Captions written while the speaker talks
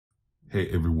Hey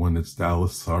everyone, it's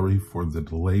Dallas. Sorry for the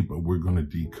delay, but we're going to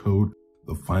decode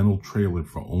the final trailer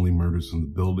for Only Murders in the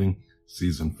Building,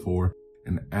 Season 4.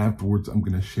 And afterwards, I'm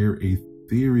going to share a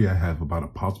theory I have about a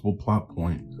possible plot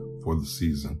point for the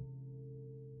season.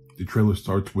 The trailer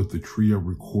starts with the trio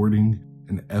recording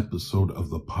an episode of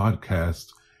the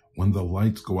podcast. When the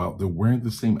lights go out, they're wearing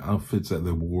the same outfits that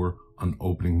they wore on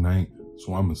opening night.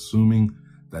 So I'm assuming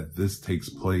that this takes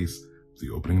place the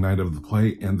opening night of the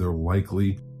play, and they're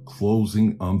likely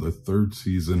closing on the third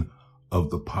season of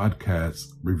the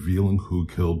podcast, revealing who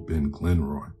killed Ben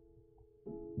Glenroy.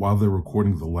 While they're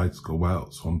recording, the lights go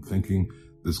out, so I'm thinking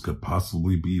this could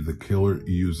possibly be the killer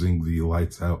using the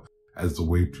lights out as a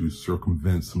way to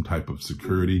circumvent some type of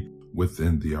security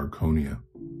within the Arconia.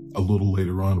 A little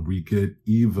later on, we get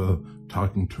Eva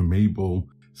talking to Mabel,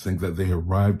 saying that they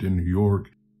arrived in New York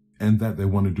and that they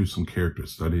want to do some character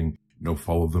studying,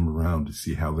 follow them around to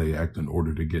see how they act in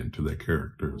order to get into their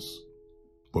characters.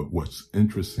 But what's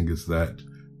interesting is that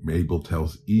Mabel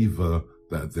tells Eva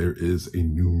that there is a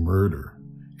new murder,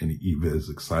 and Eva is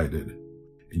excited.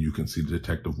 And you can see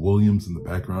Detective Williams in the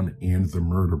background and the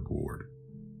murder board.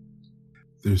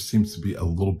 There seems to be a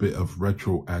little bit of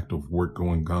retroactive work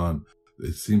going on.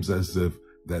 It seems as if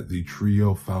that the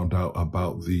trio found out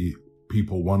about the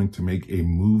people wanting to make a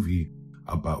movie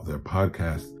about their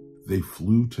podcast. They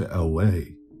flew to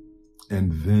LA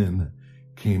and then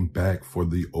came back for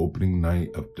the opening night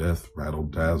of Death Rattle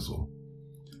Dazzle.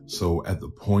 So at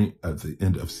the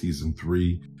end of season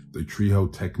 3, the trio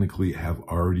technically have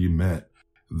already met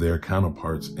their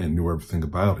counterparts and knew everything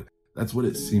about it. That's what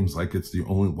it seems like. It's the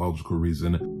only logical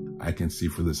reason I can see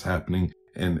for this happening.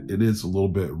 And it is a little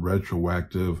bit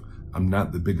retroactive. I'm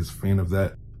not the biggest fan of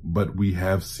that, but we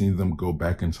have seen them go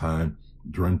back in time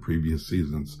during previous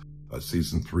seasons.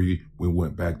 Season 3, we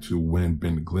went back to when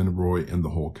Ben Glenroy and the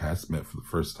whole cast met for the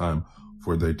first time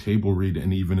for their table read.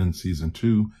 And even in season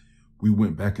 2, we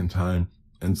went back in time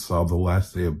and saw the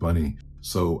last day of Bunny.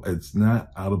 So it's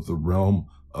not out of the realm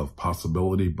of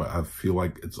possibility, but I feel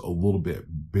like it's a little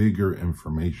bit bigger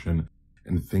information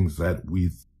and things that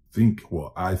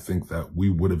I think that we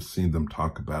would have seen them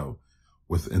talk about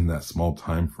within that small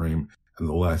time frame in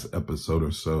the last episode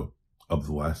or so of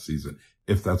the last season,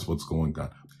 if that's what's going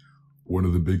on. One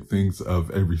of the big things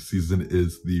of every season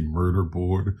is the murder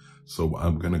board. So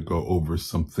I'm going to go over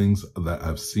some things that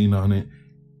I've seen on it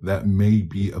that may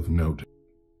be of note.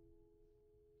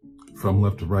 From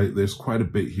left to right, there's quite a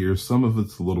bit here. Some of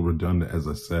it's a little redundant, as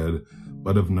I said,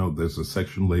 but of note, there's a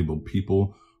section labeled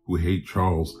People Who Hate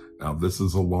Charles. Now, this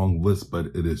is a long list, but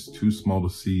it is too small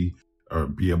to see or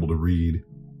be able to read.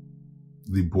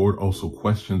 The board also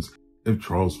questions if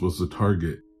Charles was the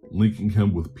target, linking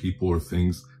him with people or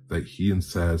things that he and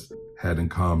Saz had in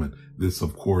common. This,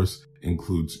 of course,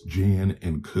 includes Jan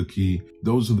and Cookie.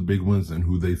 Those are the big ones and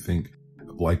who they think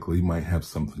likely might have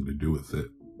something to do with it.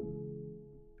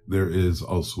 There is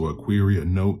also a query, a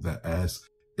note that asks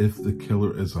if the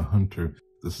killer is a hunter.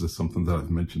 This is something that I've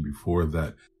mentioned before,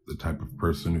 that the type of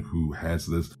person who has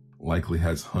this likely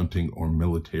has hunting or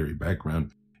military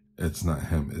background. It's not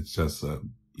him. It's just a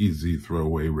easy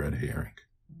throwaway red herring.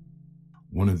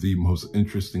 One of the most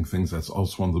interesting things that's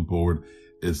also on the board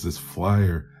is this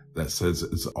flyer that says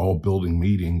it's all building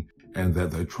meeting and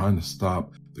that they're trying to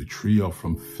stop the trio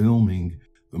from filming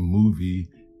the movie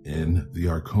in the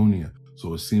Arconia.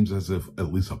 So it seems as if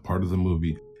at least a part of the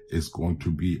movie is going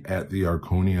to be at the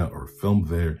Arconia or filmed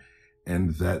there,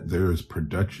 and that there is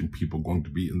production people going to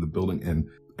be in the building, and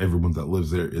everyone that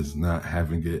lives there is not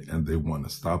having it, and they want to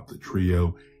stop the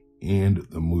trio and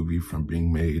the movie from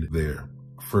being made there,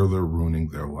 further ruining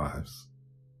their lives.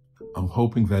 I'm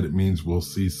hoping that it means we'll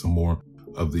see some more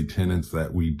of the tenants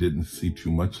that we didn't see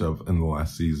too much of in the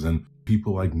last season.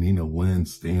 People like Nina Lynn,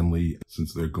 Stanley,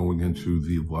 since they're going into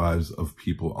the lives of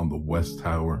people on the West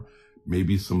Tower.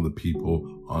 Maybe some of the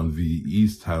people on the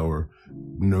East Tower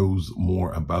knows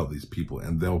more about these people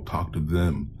and they'll talk to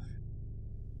them.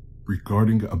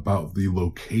 Regarding about the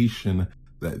location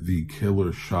that the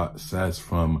killer shot Saz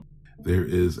from, there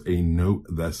is a note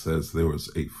that says there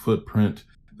was a footprint,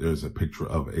 there's a picture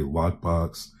of a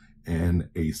lockbox, and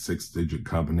a 6-digit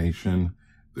combination.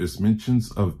 There's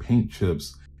mentions of paint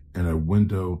chips and a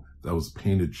window that was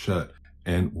painted shut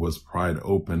and was pried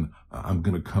open. I'm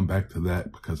going to come back to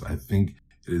that because I think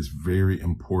it is very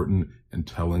important in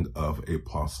telling of a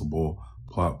possible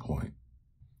plot point.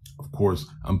 Of course,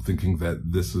 I'm thinking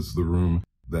that this is the room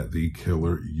that the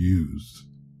killer used.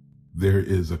 There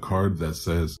is a card that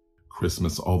says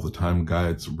Christmas All the Time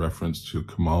Guides, reference to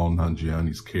Kamal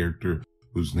Nanjiani's character,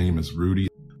 whose name is Rudy.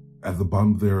 At the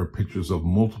bottom, there are pictures of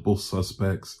multiple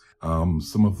suspects.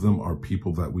 Some of them are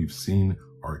people that we've seen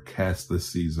are cast this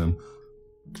season.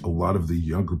 A lot of the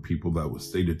younger people that was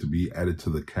stated to be added to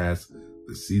the cast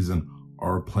this season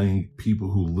are playing people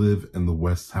who live in the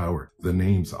West Tower. The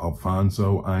names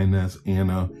Alfonso, Inez,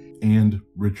 Anna, and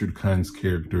Richard Kind's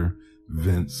character,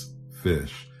 Vince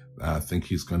Fish. I think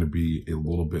he's going to be a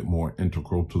little bit more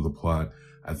integral to the plot.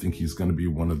 I think he's going to be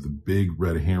one of the big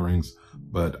red herrings,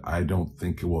 but I don't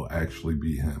think it will actually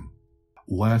be him.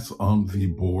 Last on the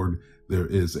board, there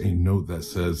is a note that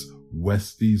says,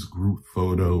 Westie's group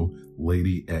photo,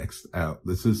 Lady X'd out.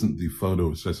 This isn't the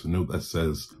photo, it's just a note that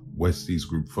says Westie's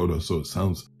group photo. So it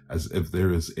sounds as if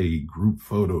there is a group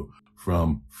photo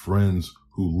from friends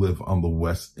who live on the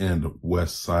West End,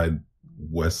 West Side,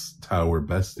 West Tower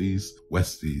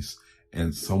Westies,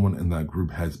 and someone in that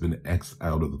group has been X'd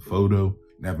out of the photo.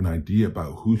 I have an idea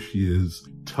about who she is.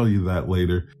 Tell you that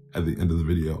later at the end of the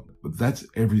video. But that's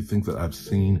everything that I've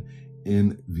seen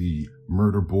in the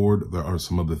murder board. There are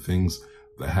some other things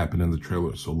that happen in the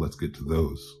trailer, so let's get to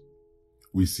those.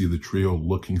 We see the trio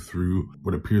looking through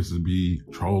what appears to be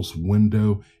Charles'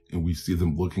 window, and we see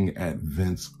them looking at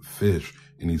Vince Fish,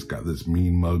 and he's got this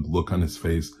mean mug look on his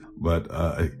face, but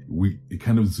it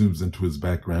kind of zooms into his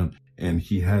background, and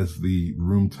he has the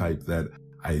room type that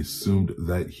I assumed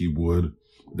that he would,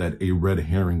 that a red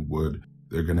herring would.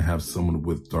 They're going to have someone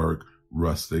with dark,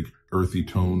 rustic, earthy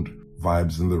toned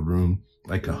vibes in the room,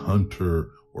 like a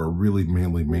hunter or a really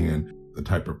manly man, the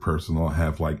type of person that'll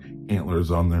have like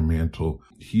antlers on their mantle.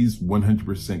 He's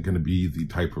 100% going to be the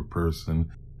type of person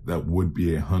that would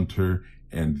be a hunter,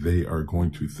 and they are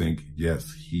going to think,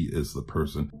 yes, he is the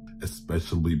person,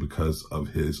 especially because of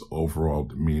his overall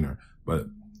demeanor, but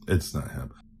it's not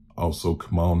him. Also,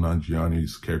 Kamal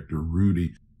Nanjiani's character,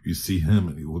 Rudy, you see him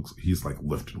and he's like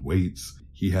lifting weights.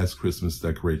 He has Christmas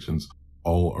decorations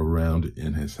all around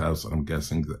in his house. I'm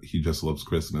guessing that he just loves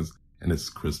Christmas and it's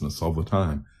Christmas all the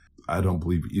time. I don't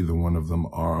believe either one of them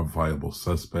are a viable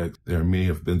suspect. There may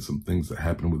have been some things that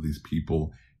happened with these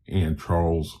people and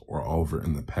Charles or Oliver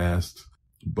in the past,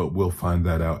 but we'll find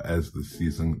that out as the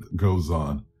season goes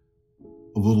on.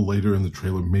 A little later in the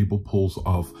trailer, Mabel pulls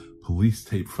off police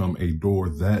tape from a door.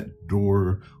 That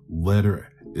door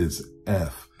letter is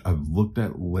F. I've looked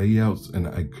at layouts and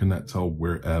I could not tell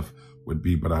where F would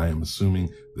be, but I am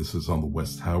assuming this is on the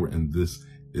West Tower and this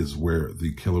is where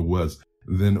the killer was.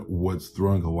 Then what's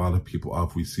throwing a lot of people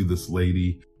off, we see this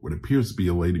lady, what appears to be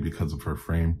a lady because of her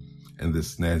frame, and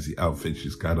this snazzy outfit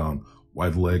she's got on,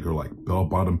 wide leg or like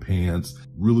bell-bottom pants,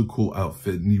 really cool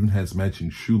outfit, and even has matching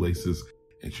shoelaces,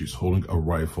 and she's holding a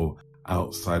rifle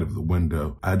outside of the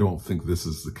window. I don't think this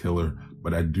is the killer,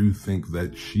 but I do think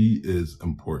that she is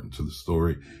important to the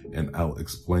story, and I'll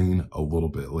explain a little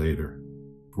bit later.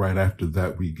 Right after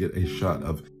that, we get a shot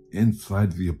of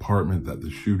inside the apartment that the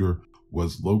shooter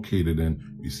was located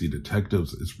in. You see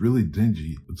detectives. It's really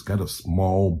dingy. It's got a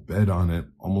small bed on it,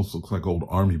 almost looks like old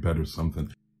army bed or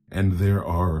something. And there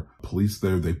are police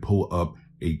there. They pull up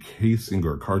a casing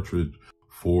or cartridge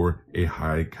for a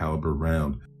high caliber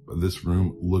round. But this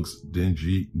room looks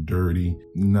dingy, dirty,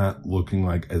 not looking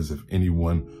like as if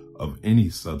anyone of any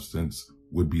substance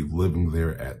would be living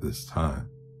there at this time.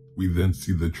 We then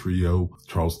see the trio,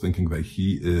 Charles thinking that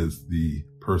he is the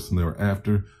person they're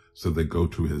after, so they go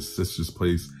to his sister's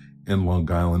place in Long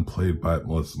Island, played by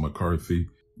Melissa McCarthy.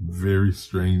 Very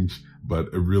strange,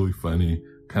 but really funny.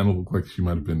 Kind of looked like she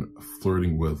might have been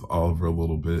flirting with Oliver a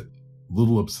little bit.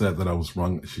 Little upset that I was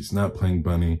wrong. She's not playing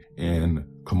Bunny, and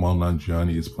Kamal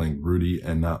Nanjiani is playing Rudy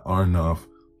and not Arnoff.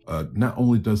 Not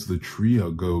only does the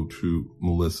trio go to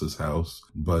Melissa's house,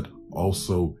 but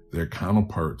also their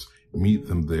counterparts meet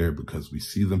them there because we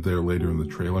see them there later in the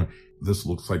trailer. This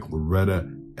looks like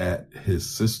Loretta at his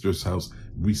sister's house.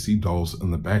 We see dolls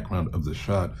in the background of the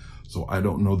shot. So I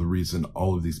don't know the reason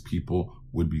all of these people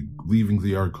would be leaving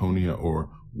the Arconia or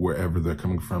wherever they're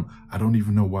coming from. I don't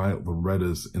even know why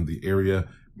Loretta's in the area.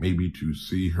 Maybe to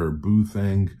see her boo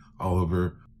thing.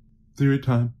 Oliver. Theory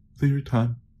time, theory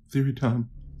time, theory time,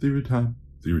 theory time,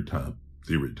 theory time,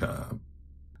 theory time.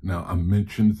 Now, I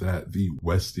mentioned that the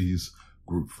Westies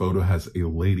group photo has a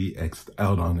lady X'd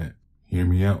out on it. Hear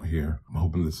me out here. I'm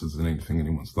hoping this isn't anything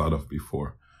anyone's thought of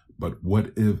before. But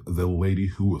what if the lady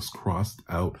who was crossed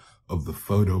out of the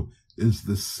photo is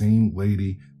the same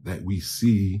lady that we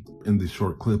see in the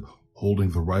short clip holding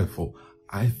the rifle?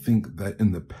 I think that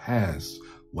in the past,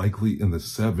 likely in the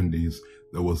 70s,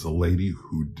 there was a lady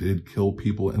who did kill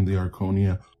people in the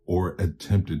Arconia or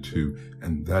attempted to,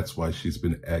 and that's why she's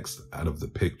been X'd out of the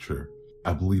picture.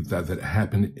 I believe that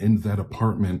happened in that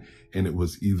apartment, and it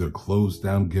was either closed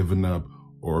down, given up,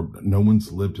 or no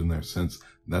one's lived in there since.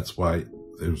 That's why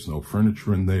There's no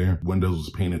furniture in there. Windows was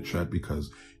painted shut because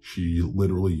she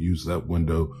literally used that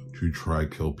window to try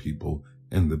kill people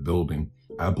in the building.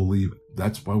 I believe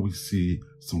that's why we see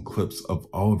some clips of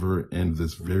Oliver in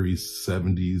this very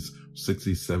 70s,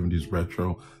 60s, 70s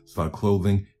retro style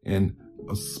clothing, and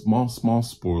a small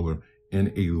spoiler,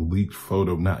 in a leaked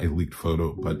photo, not a leaked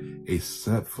photo, but a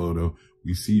set photo,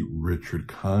 we see Richard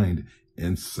Kind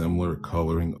in similar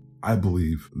coloring. I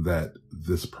believe that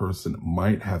this person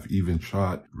might have even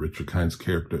shot Richard Kind's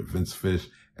character, Vince Fish,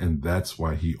 and that's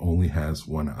why he only has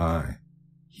one eye.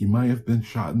 He might have been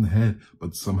shot in the head,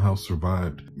 but somehow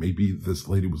survived. Maybe this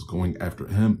lady was going after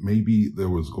him. Maybe there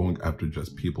was going after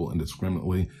just people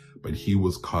indiscriminately, but he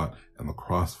was caught in the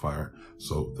crossfire.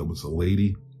 So there was a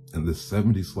lady in the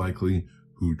 70s likely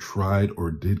who tried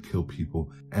or did kill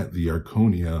people at the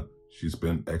Arconia. She's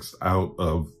been X'd out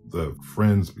of the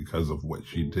Friends because of what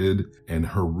she did, and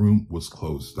her room was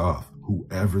closed off.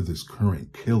 Whoever this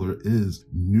current killer is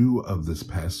knew of this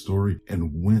past story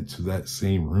and went to that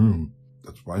same room.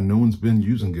 That's why no one's been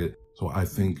using it. So I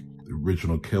think the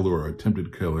original killer or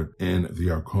attempted killer in the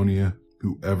Arconia,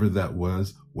 whoever that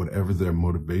was, whatever their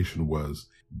motivation was,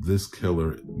 this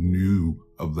killer knew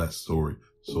of that story.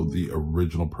 So the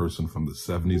original person from the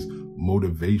 70s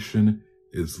motivation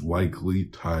is likely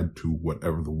tied to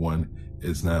whatever the one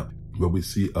is now. What we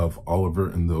see of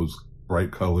Oliver in those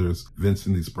bright colors, Vince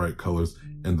in these bright colors,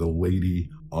 and the lady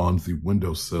on the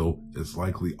windowsill is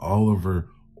likely Oliver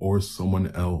or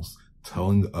someone else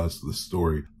telling us the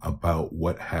story about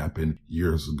what happened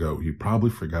years ago. He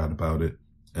probably forgot about it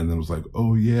and then was like,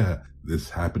 oh yeah, this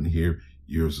happened here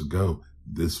years ago.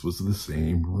 This was the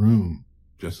same room.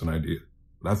 Just an idea.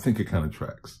 But I think it kind of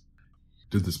tracks.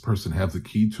 Did this person have the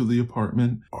key to the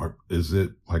apartment, or is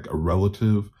it like a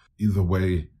relative? Either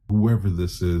way, whoever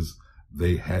this is,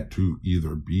 they had to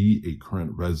either be a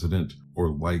current resident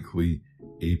or likely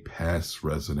a past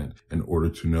resident in order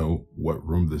to know what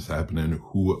room this happened in,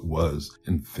 who it was,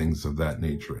 and things of that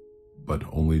nature. But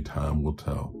only time will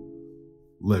tell.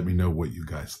 Let me know what you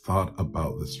guys thought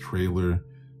about this trailer.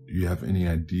 Do you have any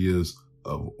ideas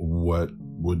of what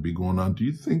would be going on? Do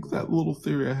you think that little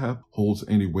theory I have holds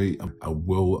any weight? I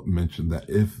will mention that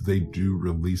if they do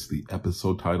release the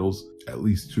episode titles at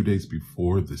least 2 days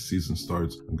before the season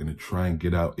starts, I'm going to try and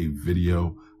get out a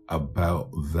video about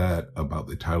that, about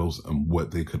the titles and what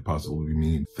they could possibly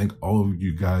mean. Thank all of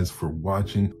you guys for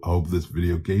watching. I hope this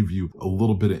video gave you a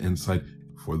little bit of insight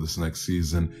for this next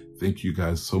season. Thank you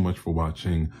guys so much for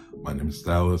watching. My name is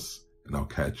Dallas, and I'll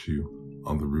catch you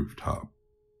on the rooftop.